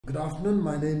Good afternoon,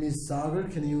 my name is Sagar.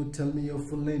 Can you tell me your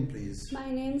full name, please?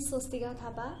 My name is Swostika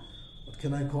Thapa. What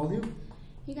can I call you?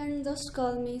 You can just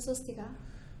call me Swostika.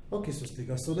 Okay,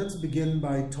 Swostika. So let's begin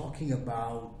by talking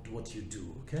about what you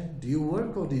do, okay? Do you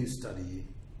work or do you study?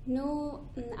 No,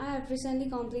 I have recently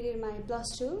completed my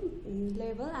 +2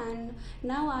 level and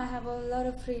now I have a lot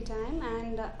of free time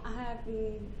and I have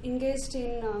engaged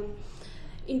in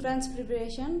entrance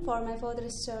preparation for my further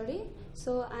study.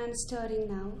 So I am studying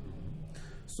now.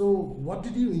 So what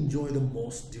did you enjoy the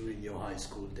most during your high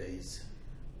school days?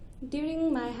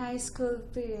 During my high school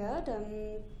period,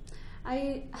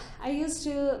 I used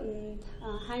to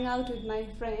hang out with my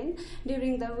friend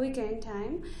during the weekend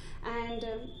time, and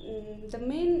the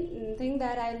main thing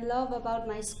that I love about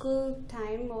my school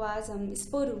time was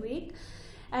sport week.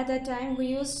 At that time we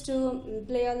used to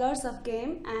play a lots of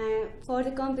game for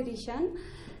the competition,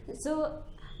 so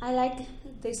I like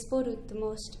the sport week the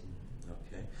most.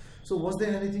 Okay, so was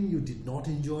there anything you did not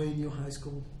enjoy in your high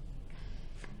school?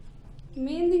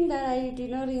 Main thing that I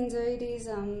did not enjoy is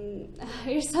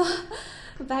it's a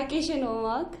vacation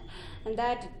homework, and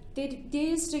that they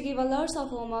used to give a lots of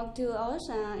homework to us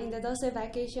in the Dasai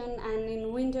vacation and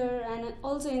in winter and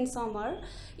also in summer.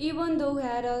 Even though we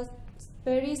had a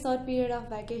very short period of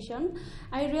vacation,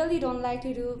 I really don't like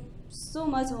to do so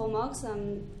much homeworks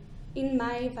in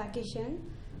my vacation.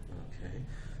 Okay,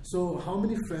 so how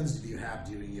many friends did you have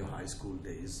during your high school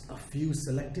days? A few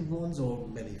selective ones or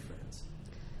many friends?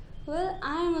 Well,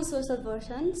 I am a social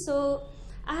person, so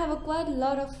I have a quite a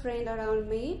lot of friends around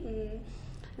me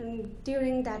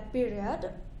during that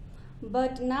period.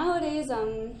 But nowadays,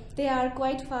 they are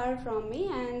quite far from me,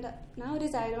 and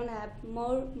nowadays I don't have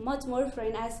much more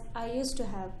friends as I used to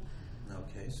have.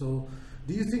 Okay, so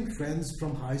do you think friends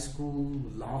from high school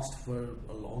last for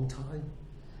a long time?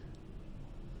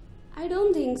 I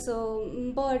don't think so,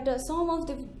 but some of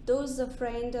those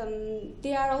friends,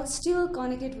 they are all still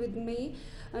connected with me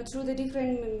through the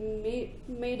different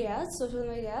medias, social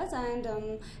medias, and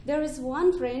there is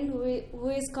one friend who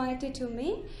is connected to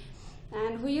me,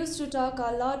 and we used to talk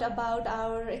a lot about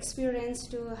our experience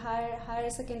to higher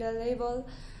secondary level,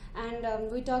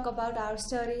 and we talk about our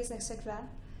studies, etc.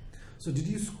 So did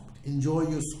you enjoy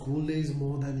your school days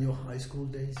more than your high school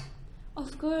days?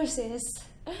 Of course, yes.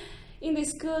 In the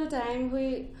school time,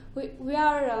 we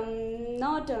are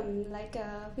not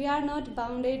we are not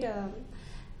bounded.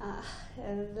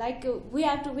 Like we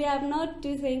have not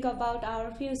to think about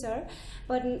our future,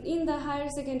 but in the higher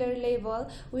secondary level,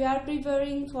 we are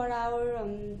preparing for our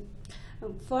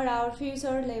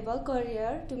future level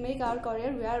career. To make our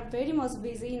career, we are very much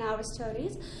busy in our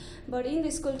studies. But in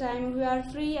the school time, we are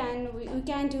free and we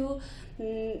can do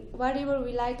whatever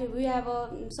we like. We have a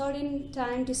certain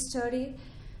time to study.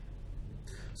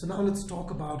 So now let's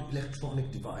talk about electronic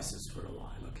devices for a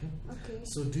while, okay? Okay.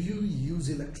 So do you use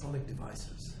electronic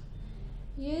devices?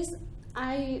 Yes,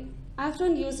 I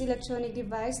often use electronic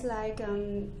devices like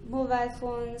mobile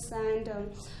phones and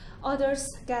other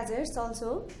gadgets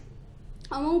also.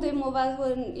 Among them, mobile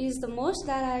phone is the most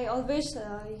that I always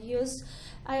use.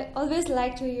 I always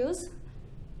like to use.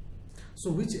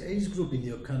 So which age group in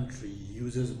your country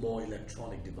uses more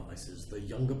electronic devices, the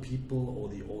younger people or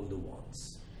the older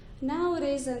ones?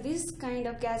 Nowadays, this kind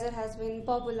of gadget has been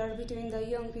popular between the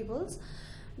young peoples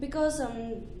because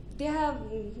they are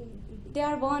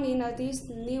born in this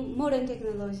new modern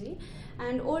technology,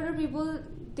 and older people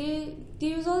they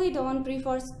usually don't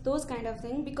prefer those kind of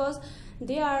things because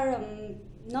they are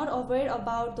not aware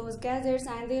about those gadgets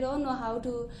and they don't know how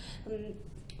to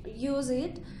use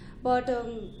it. But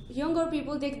younger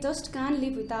people, they just can't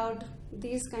live without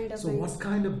these kind of So things. what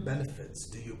kind of benefits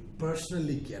do you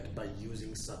personally get by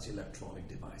using such electronic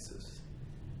devices?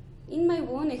 In my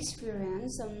own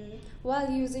experience,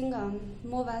 while using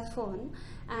mobile phone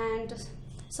and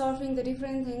surfing the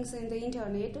different things in the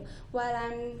internet,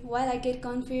 while I get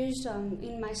confused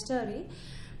in my study,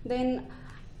 then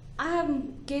I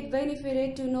have get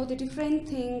benefited to know the different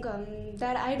thing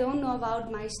that I don't know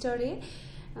about my study.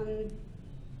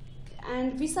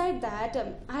 And beside that,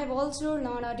 I have also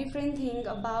learned a different thing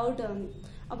about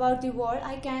the world.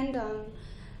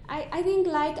 I think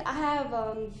like I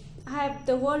have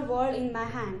the whole world in my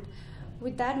hand.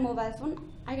 With that mobile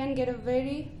phone, I can get a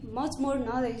very much more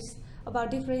knowledge about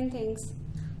different things.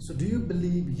 So do you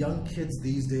believe young kids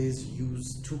these days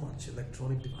use too much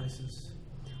electronic devices?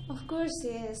 Of course,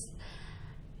 yes.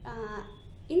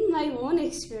 In my own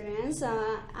experience,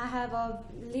 I have a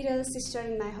little sister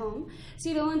in my home.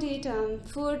 She don't eat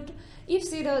food if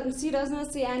she does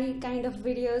not see any kind of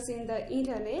videos in the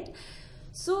internet.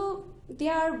 So they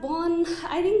are born.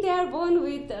 I think they are born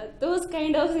with those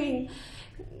kind of thing,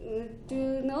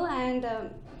 to know. And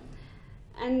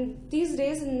and these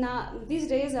days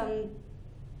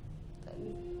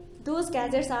those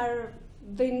gadgets are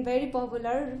been very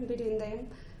popular between them.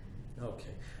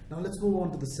 Okay, now let's move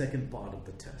on to the second part of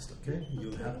the test. Okay,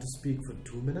 you'll have to speak for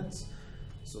 2 minutes.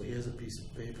 So here's a piece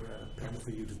of paper and a pen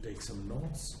for you to take some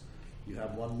notes. You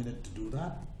have 1 minute to do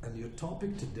that, and your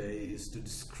topic today is to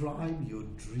describe your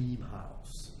dream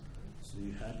house. So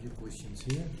you have your questions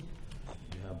here.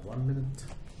 You have 1 minute,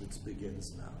 which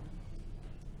begins now.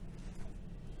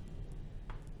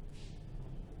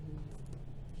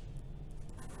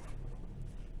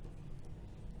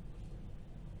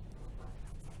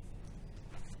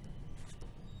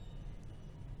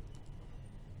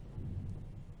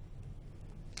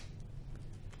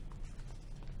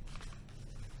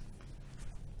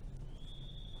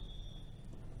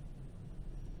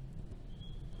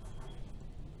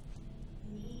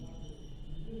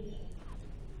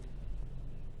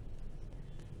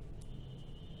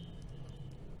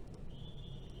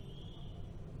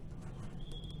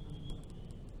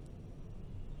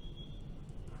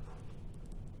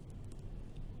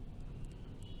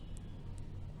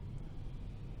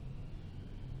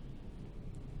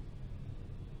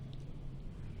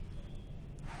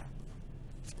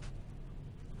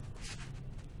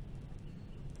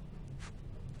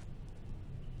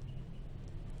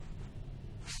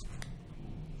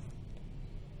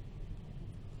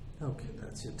 Okay,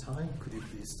 that's your time. Could you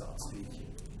please start speaking?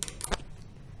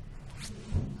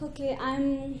 Okay,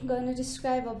 I'm going to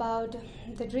describe about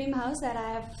the dream house that I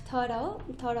have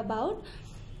thought about.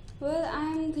 Well,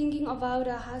 I'm thinking about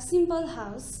a simple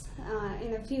house in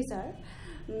the future,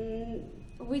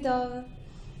 with a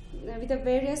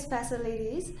various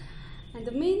facilities. And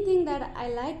the main thing that I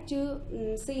like to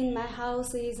see in my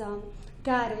house is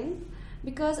garden,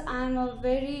 because I'm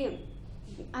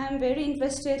very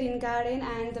interested in garden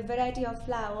and the variety of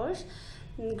flowers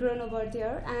grown over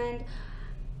there, and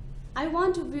I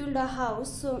want to build a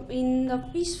house in a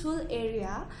peaceful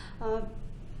area,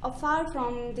 far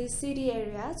from the city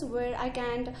areas, where I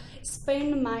can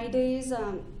spend my days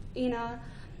in a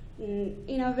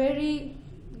very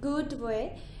good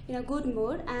way, in a good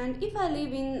mood. And if I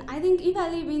live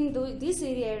in these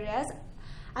city areas,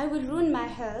 I will ruin my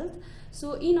health.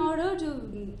 So in order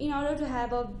to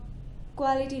have a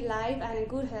quality life and a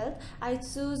good health, I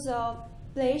choose a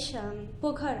place,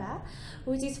 Pokhara,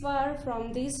 which is far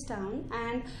from this town,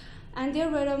 and there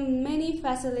were many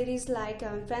facilities like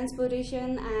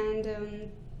transportation and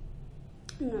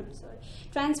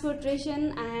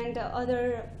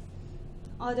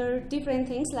other different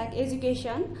things like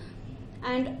education,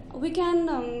 and we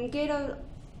can get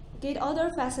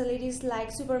other facilities like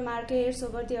supermarkets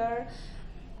over there.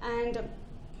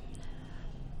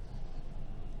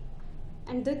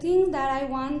 And the thing that I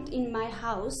want in my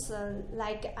house,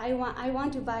 like I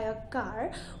want to buy a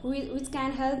car which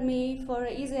can help me for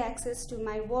easy access to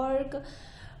my work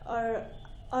or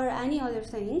any other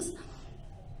things.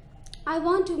 I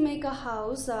want to make a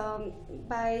house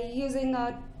by using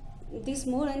this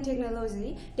modern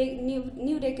technology,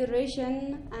 new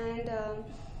decoration, and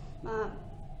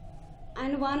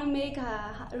want to make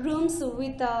rooms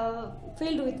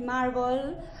filled with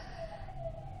marble.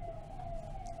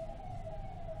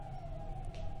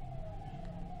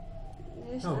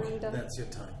 Okay, that's your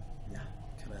time. Yeah,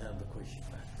 can I have the question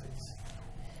back,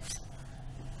 please?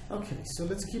 Okay, so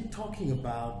let's keep talking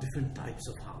about different types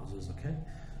of houses, okay?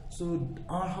 So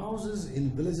are houses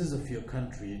in villages of your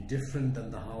country different than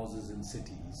the houses in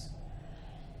cities?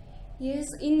 Yes,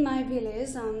 in my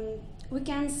village, we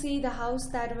can see the house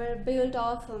that were built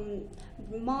of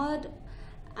mud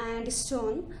and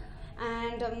stone,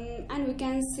 and we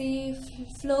can see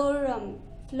floor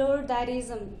that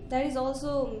is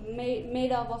also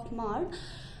made up of mud.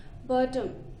 But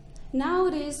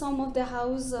nowadays some of the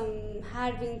house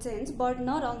had been changed, but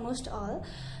not almost all.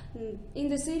 In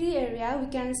the city area, we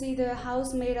can see the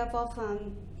house made up of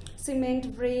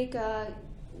cement, brick,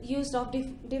 used of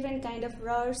different kind of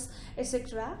rods,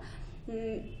 etc.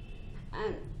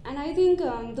 And I think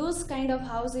those kind of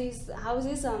houses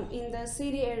in the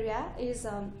city area is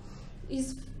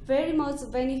very much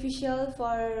beneficial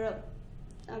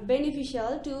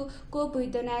to cope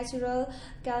with the natural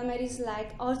calamities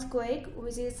like earthquake,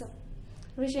 which is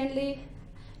recently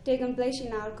taken place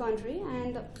in our country.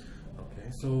 And okay,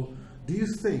 so do you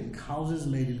think houses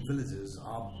made in villages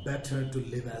are better to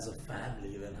live as a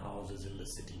family than houses in the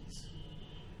cities?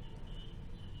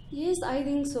 Yes, I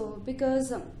think so,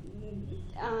 because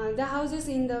the houses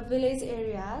in the village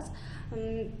areas,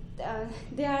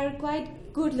 they are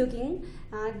quite good looking,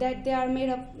 that they are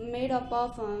made up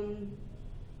of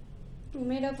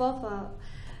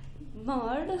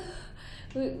mud,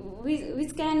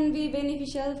 which can be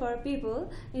beneficial for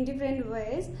people in different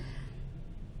ways.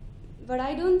 But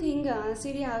I don't think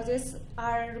city houses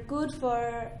are good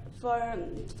for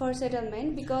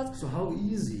settlement, because. So how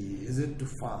easy is it to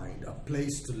find a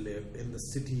place to live in the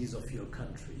cities of your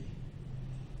country?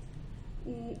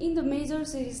 In the major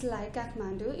cities like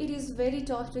Kathmandu, it is very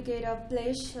tough to get a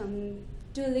place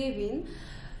to live in.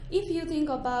 If you think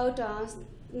about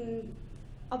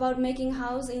making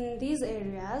house in these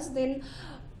areas, then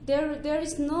there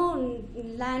is no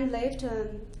land left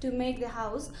to make the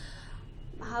house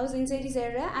in cities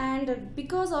area, and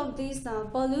because of this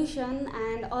pollution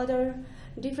and other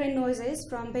different noises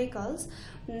from vehicles,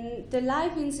 the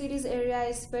life in cities area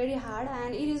is very hard,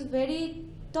 and it is very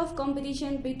tough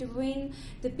competition between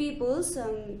the peoples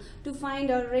to find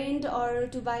a rent or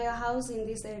to buy a house in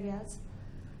these areas.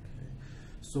 Okay.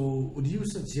 So would you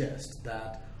suggest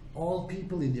that all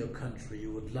people in your country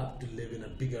would love to live in a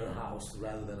bigger house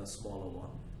rather than a smaller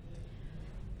one?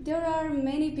 There are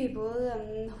many people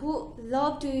who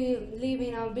love to live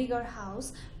in a bigger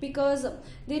house because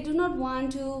they do not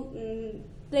want to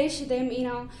place them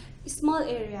in small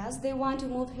areas. They want to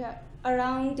move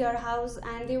around their house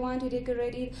and they want to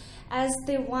decorate it as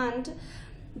they want.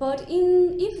 But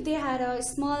if they had a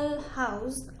small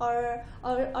house or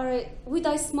with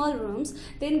a small rooms,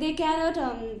 then they cannot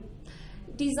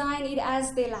design it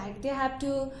as they like. They have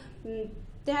to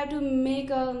make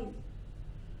a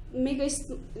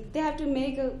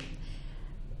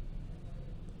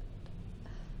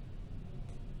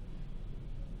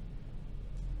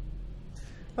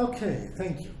Okay,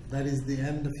 thank you. That is the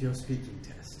end of your speaking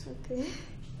test. Okay.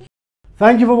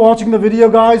 Thank you for watching the video,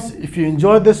 guys. If you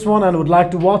enjoyed this one and would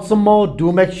like to watch some more,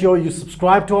 do make sure you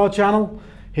subscribe to our channel,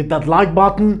 hit that like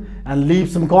button and leave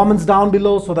some comments down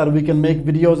below so that we can make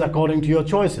videos according to your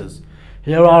choices.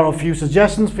 Here are a few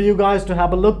suggestions for you guys to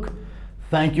have a look.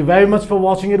 Thank you very much for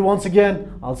watching it once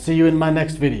again. I'll see you in my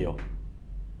next video.